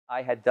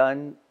I had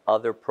done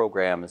other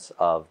programs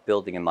of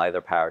building in my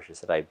other parishes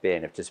that I've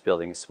been, of just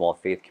building small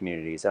faith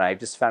communities. And I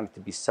just found it to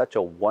be such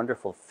a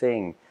wonderful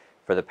thing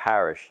for the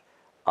parish.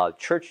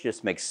 Church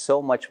just makes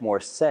so much more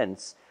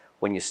sense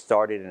when you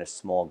start it in a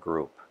small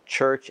group.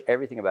 Church,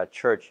 everything about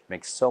church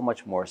makes so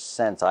much more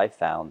sense, I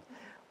found,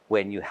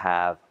 when you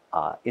have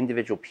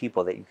individual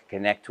people that you can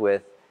connect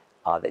with,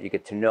 that you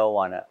get to know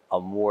on a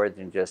more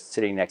than just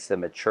sitting next to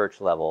them at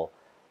church level.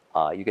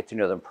 You get to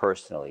know them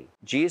personally.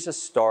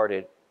 Jesus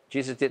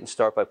didn't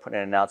start by putting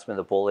an announcement in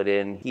the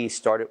bulletin. He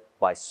started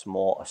by a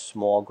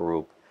small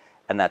group,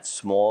 and that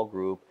small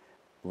group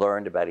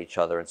learned about each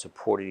other and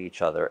supported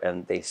each other,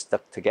 and they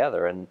stuck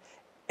together, and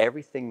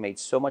everything made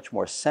so much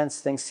more sense.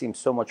 Things seemed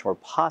so much more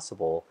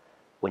possible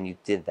when you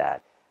did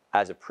that.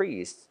 As a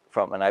priest,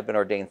 and I've been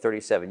ordained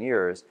 37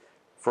 years,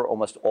 for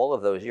almost all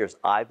of those years,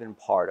 I've been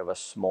part of a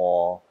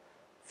small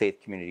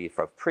faith community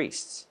for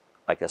priests,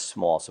 like a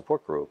small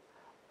support group.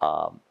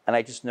 And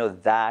I just know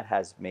that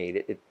has made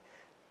it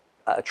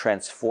a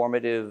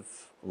transformative,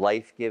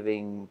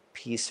 life-giving,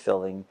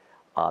 peace-filling,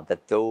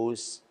 that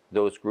those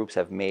groups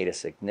have made a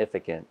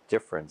significant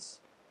difference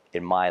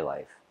in my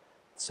life.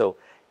 So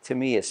to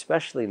me,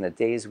 especially in the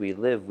days we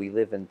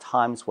live in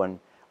times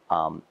when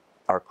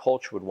our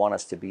culture would want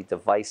us to be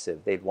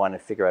divisive. They'd want to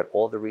figure out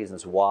all the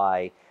reasons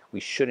why we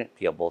shouldn't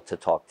be able to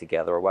talk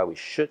together, or why we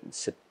shouldn't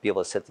be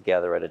able to sit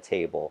together at a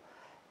table.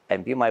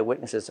 And Be My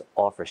Witnesses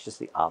offers just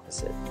the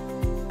opposite.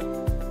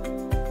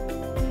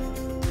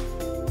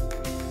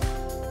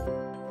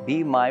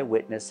 Be My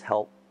Witness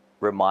help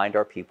remind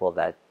our people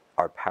that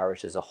our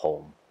parish is a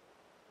home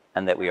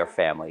and that we are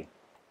family.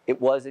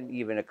 It wasn't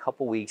even a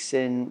couple weeks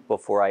in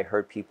before I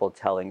heard people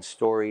telling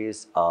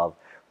stories of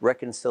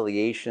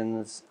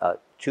reconciliations,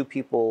 two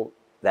people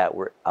that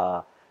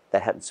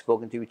hadn't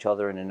spoken to each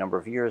other in a number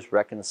of years,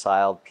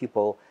 reconciled,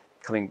 people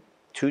coming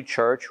to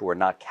church who were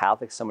not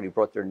Catholic, somebody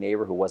brought their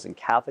neighbor who wasn't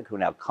Catholic who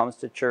now comes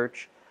to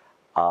church,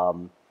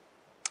 and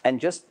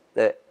just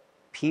the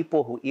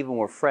people who even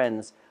were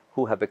friends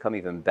who have become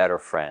even better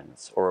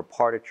friends, or a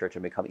part of church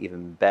and become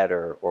even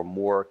better or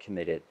more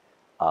committed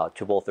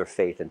to both their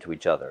faith and to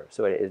each other.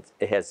 So it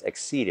has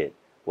exceeded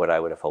what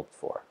I would have hoped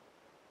for.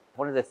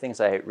 One of the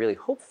things I had really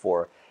hoped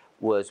for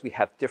was we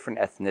have different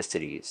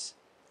ethnicities.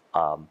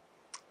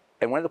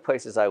 And one of the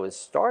places I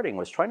was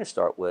trying to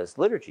start was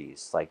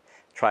liturgies, like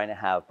trying to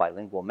have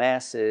bilingual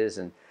masses.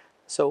 And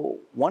so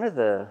one of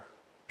the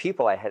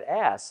people I had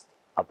asked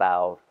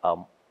about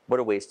what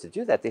are ways to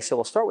do that, they said,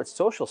 well, start with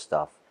social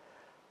stuff.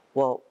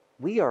 Well,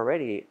 we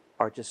already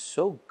are just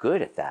so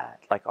good at that.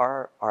 Like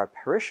our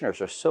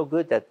parishioners are so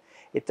good that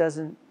it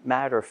doesn't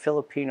matter,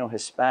 Filipino,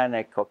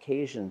 Hispanic,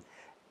 Caucasian,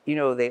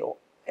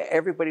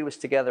 everybody was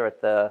together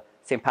at the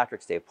St.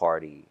 Patrick's Day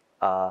party.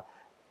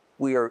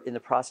 We are in the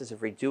process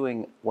of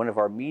redoing one of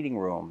our meeting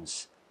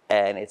rooms,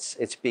 and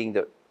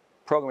the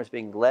program is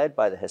being led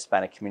by the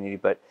Hispanic community,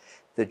 but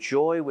the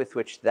joy with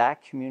which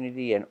that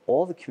community and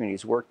all the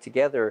communities work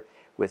together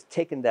with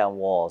taking down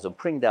walls and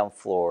putting down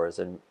floors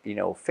and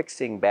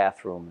fixing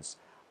bathrooms,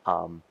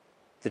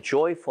 the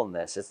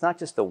joyfulness, it's not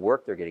just the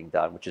work they're getting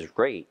done, which is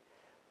great,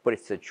 but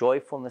it's the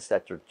joyfulness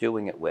that they're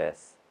doing it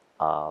with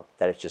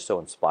that is just so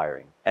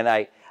inspiring. And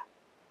I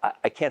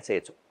can't say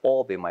it's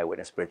all Be My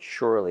Witness, but it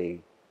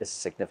surely is a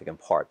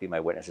significant part. Be My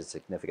Witness is a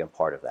significant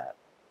part of that.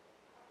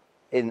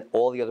 In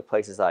all the other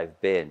places I've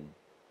been,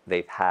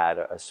 they've had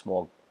a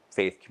small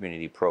faith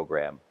community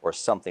program or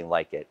something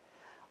like it.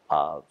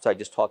 So I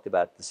just talked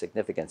about the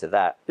significance of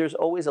that. There's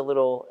always a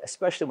little,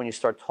 especially when you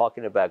start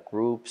talking about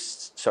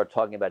groups, start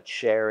talking about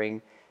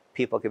sharing,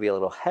 people can be a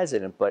little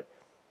hesitant, but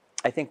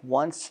I think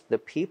once the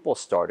people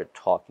started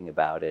talking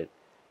about it,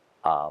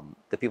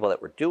 the people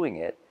that were doing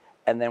it,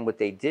 and then what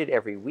they did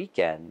every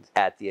weekend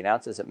at the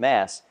announcements at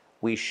Mass,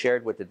 we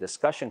shared what the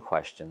discussion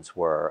questions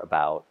were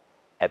about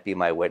at Be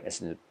My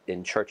Witness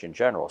in church in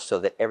general, so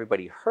that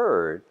everybody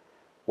heard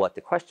what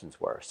the questions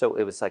were. So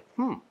it was like,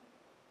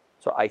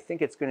 So I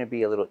think it's going to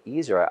be a little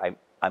easier.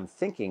 I'm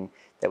thinking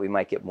that we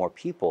might get more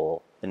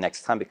people the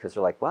next time, because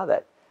they're like, wow,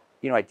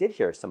 I did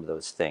hear some of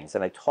those things,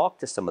 and I talked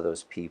to some of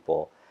those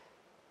people,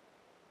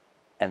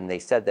 and they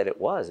said that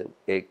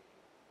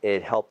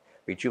it helped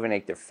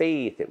rejuvenate their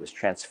faith. It was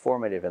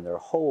transformative in their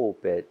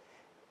hope.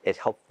 It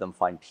helped them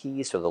find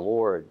peace or the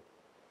Lord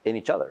in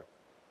each other.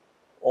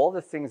 All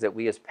the things that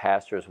we as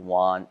pastors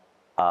want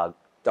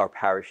our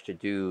parish to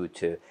do,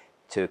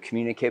 to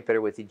communicate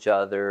better with each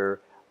other,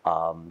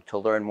 to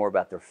learn more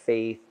about their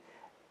faith.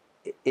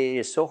 It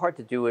is so hard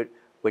to do it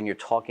when you're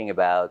talking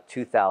about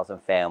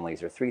 2,000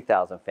 families or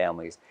 3,000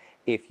 families.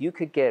 If you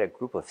could get a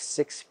group of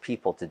 6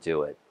 people to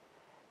do it,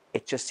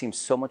 it just seems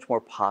so much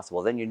more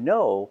possible. Then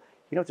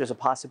there's a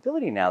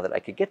possibility now that I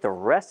could get the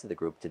rest of the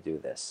group to do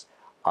this.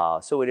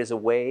 So it is a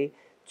way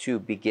to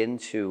begin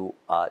to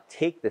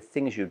take the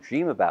things you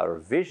dream about or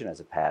vision as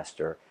a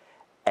pastor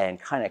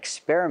and kind of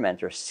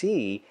experiment or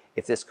see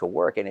if this could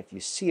work. And if you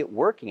see it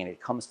working and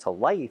it comes to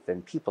life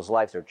and people's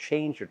lives are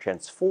changed or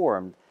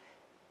transformed,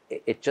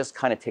 it just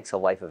kind of takes a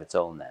life of its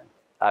own then.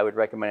 I would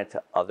recommend it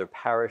to other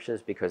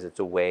parishes because it's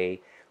a way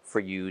for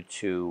you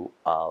to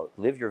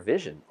live your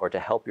vision or to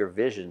help your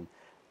vision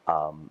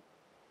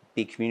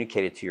be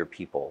communicated to your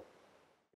people.